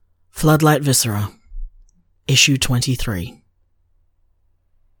Floodlight Viscera, Issue 23.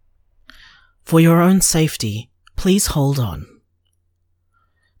 For your own safety, please hold on.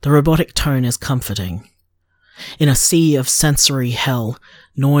 The robotic tone is comforting. In a sea of sensory hell,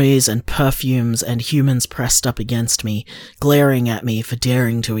 noise and perfumes and humans pressed up against me, glaring at me for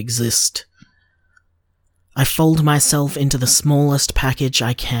daring to exist. I fold myself into the smallest package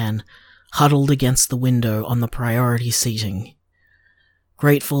I can, huddled against the window on the priority seating.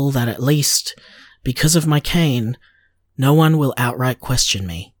 Grateful that at least, because of my cane, no one will outright question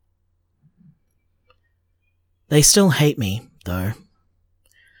me. They still hate me, though.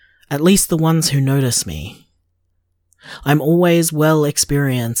 At least the ones who notice me. I'm always well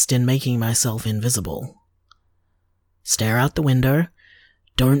experienced in making myself invisible. Stare out the window,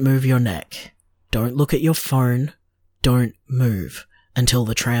 don't move your neck, don't look at your phone, don't move until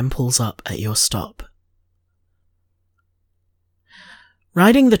the tram pulls up at your stop.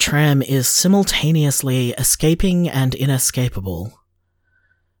 Riding the tram is simultaneously escaping and inescapable.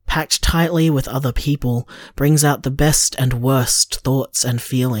 Packed tightly with other people brings out the best and worst thoughts and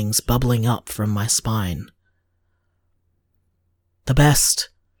feelings bubbling up from my spine. The best,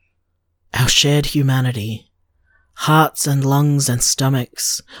 our shared humanity, hearts and lungs and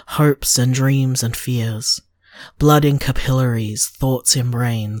stomachs, hopes and dreams and fears, blood in capillaries, thoughts in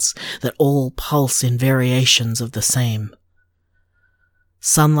brains, that all pulse in variations of the same.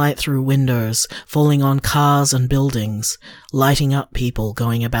 Sunlight through windows, falling on cars and buildings, lighting up people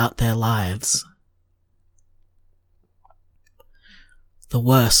going about their lives. The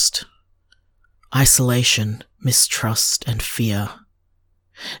worst. Isolation, mistrust, and fear.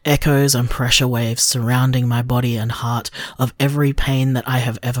 Echoes and pressure waves surrounding my body and heart of every pain that I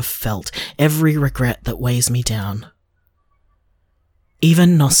have ever felt, every regret that weighs me down.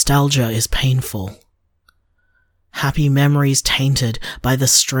 Even nostalgia is painful. Happy memories tainted by the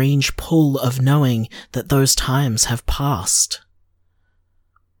strange pull of knowing that those times have passed.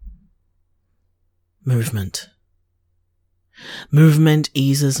 Movement. Movement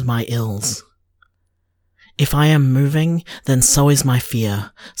eases my ills. If I am moving, then so is my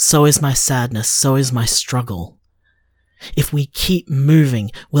fear, so is my sadness, so is my struggle. If we keep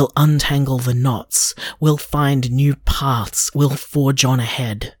moving, we'll untangle the knots, we'll find new paths, we'll forge on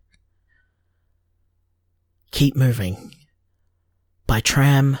ahead. Keep moving. By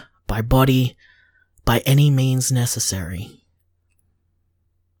tram, by body, by any means necessary.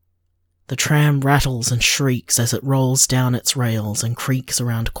 The tram rattles and shrieks as it rolls down its rails and creaks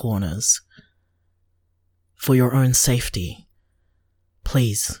around corners. For your own safety,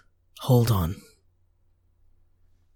 please hold on.